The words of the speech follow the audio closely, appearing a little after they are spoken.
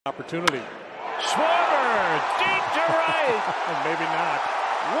Opportunity. Schwarber, deep to right. Maybe not.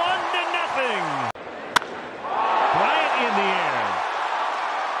 1-0. Bryant in the air.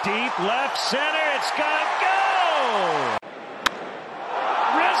 Deep left center. It's gotta go.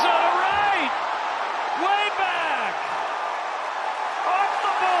 Rizzo to right. Way back. Off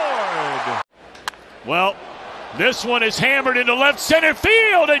the board. Well, this one is hammered into left center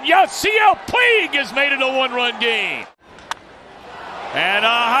field, and Yasiel Puig has made it a one-run game. And a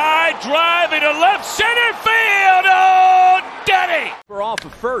high drive into left center field. Oh, Denny! We're off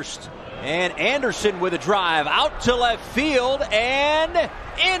of first. And Anderson with a drive out to left field and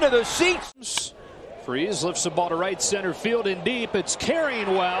into the seats. Freeze lifts the ball to right center field and deep. It's carrying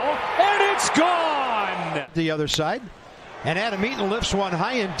well, and it's gone! The other side. And Adam Eaton lifts one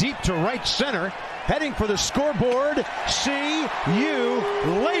high and deep to right center. Heading for the scoreboard. See you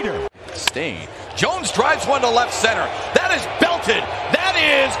later. Stain. Jones drives one to left center. That is belted. That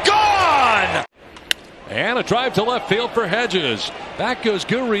is gone! And a drive to left field for Hedges. Back goes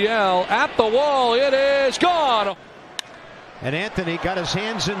Gurriel at the wall. It is gone. And Anthony got his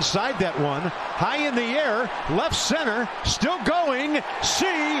hands inside that one. High in the air. Left center. Still going.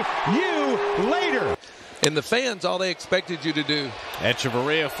 See you later. And the fans, all they expected you to do.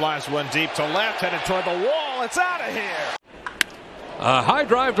 Echeverria flies one deep to left, headed toward the wall. It's out of here. A high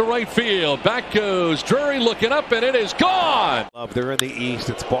drive to right field. Back goes Drury looking up, and it is gone. They're in the East.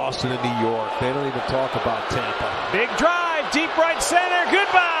 It's Boston and New York. They don't even talk about Tampa. Big drive, deep right center.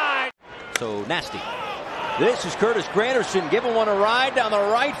 Goodbye. So nasty. This is Curtis Granderson giving one a ride down the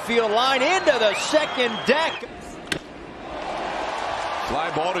right field line into the second deck.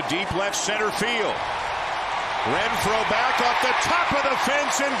 Fly ball to deep left center field. Renfroe back off the top of the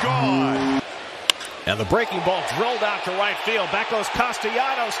fence and gone. And the breaking ball drilled out to right field. Back goes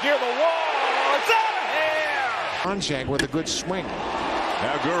Castellanos near the wall. It's out of here. Onshang with a good swing.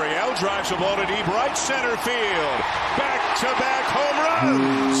 Now Gurriel drives the ball to deep right center field. Back-to-back home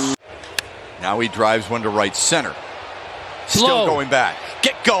runs. Now he drives one to right center. Slow. Still going back.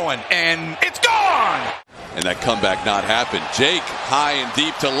 Get going, and it's gone! And that comeback not happened. Jake, high and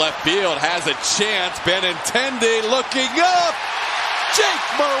deep to left field, has a chance. Benintendi looking up. Jake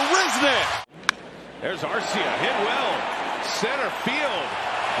Marisnick. There's Arcia, hit well. Center field.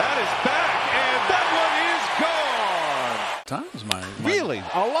 That is back, and that one is gone. Really?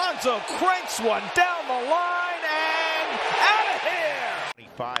 Alonso cranks one down the line and out of here.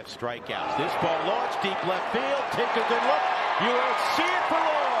 5 strikeouts. This ball launched deep left field. Take a good look. You won't see it for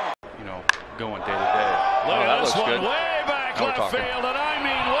long. You know, going day to day. Look that at this looks one good. way back Now we're left talking. field, and I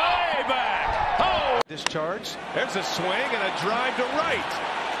mean way back. Oh! Discharge. There's a swing and a drive to right.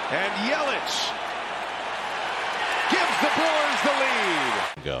 And Yelich gives the Brewers the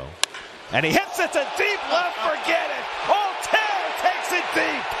lead. Go. And he hits it to deep left, forget it. Otero takes it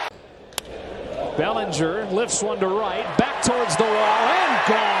deep. Bellinger lifts one to right, back towards the wall, and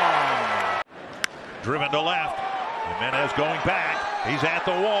gone. Driven to left. Jimenez going back. He's at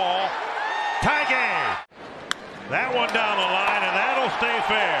the wall. Tie game. That one down the line, and that'll stay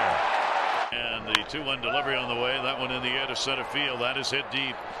fair. And the 2-1 delivery on the way. That one in the air to center field. That is hit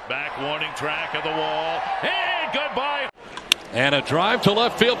deep. Back warning track of the wall. And goodbye. And a drive to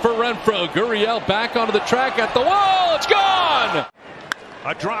left field for Renfroe. Gurriel back onto the track at the wall. It's gone.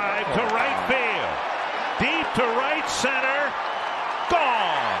 A drive to right field. Deep to right center.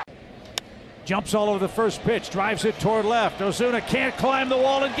 Gone. Jumps all over the first pitch. Drives it toward left. Ozuna can't climb the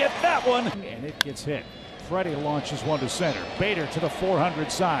wall and get that one. And it gets hit. Freddie launches one to center. Bader to the 400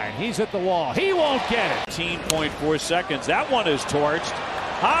 side. He's at the wall. He won't get it. 18.4 seconds. That one is torched.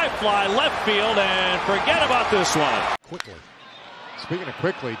 High fly left field, and forget about this one. Quickly. Speaking of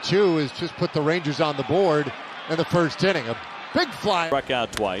quickly, Chu has just put the Rangers on the board in the first inning. A big fly. Struck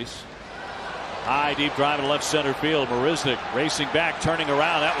out twice. High deep drive to left center field. Marisnick racing back, turning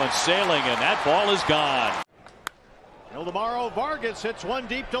around. That one's sailing, and that ball is gone. Ildemaro Vargas hits one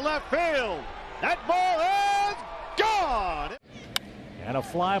deep to left field. That ball is gone. And a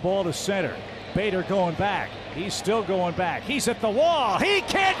fly ball to center. Bader going back. He's still going back. He's at the wall. He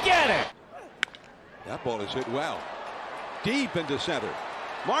can't get it. That ball is hit well. Deep into center.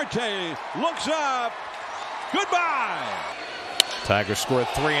 Marte looks up. Goodbye. Tigers scored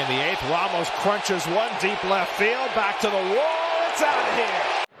 3 in the 8th. Ramos crunches one deep left field. Back to the wall. It's out of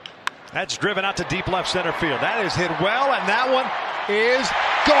here. That's driven out to deep left center field. That is hit well, and that one is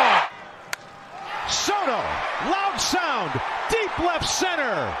gone. Soto, loud sound, deep left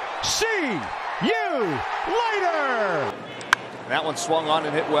center. See you later. That one swung on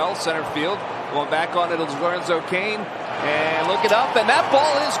and hit well, center field. Going back on it is Lorenzo Cain. And look it up, and that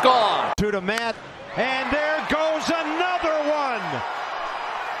ball is gone. To Matt, and there goes another one.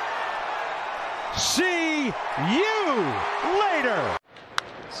 See you later.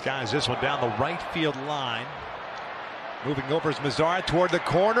 Skies this one down the right field line. Moving over is Mazara toward the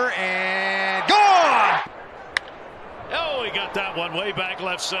corner and gone! Oh, he got that one way back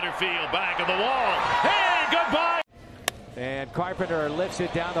left center field, back of the wall. Hey, goodbye! And Carpenter lifts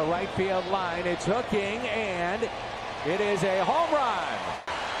it down the right field line. It's hooking, and it is a home run.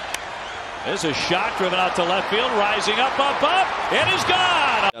 There's a shot driven out to left field, rising up. It is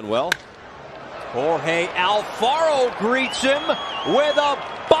gone. Done well. Jorge Alfaro greets him with a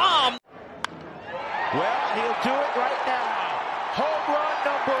bomb. Well, he'll do it right now. Home run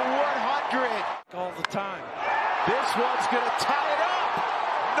number 100. All the time. This one's going to tie it up.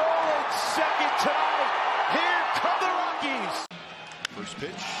 Nolan's second tonight. Here come the Rockies. First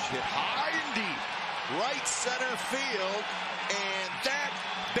pitch hit high and deep. Right center field. And that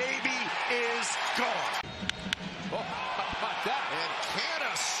baby is gone. Oh, how about that? And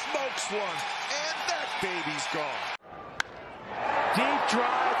Canna smokes one. And that baby's gone. Deep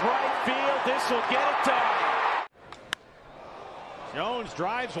drive, right field. This will get it done. Jones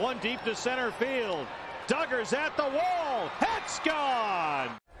drives one deep to center field. Duggar's at the wall. It's gone.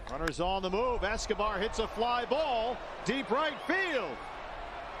 Runners on the move. Escobar hits a fly ball. Deep right field.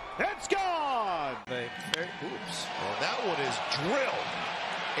 It's gone. Oops. Well, that one is drilled.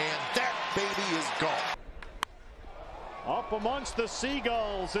 And that baby is gone. Up amongst the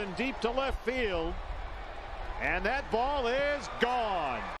Seagulls and deep to left field. And that ball is gone.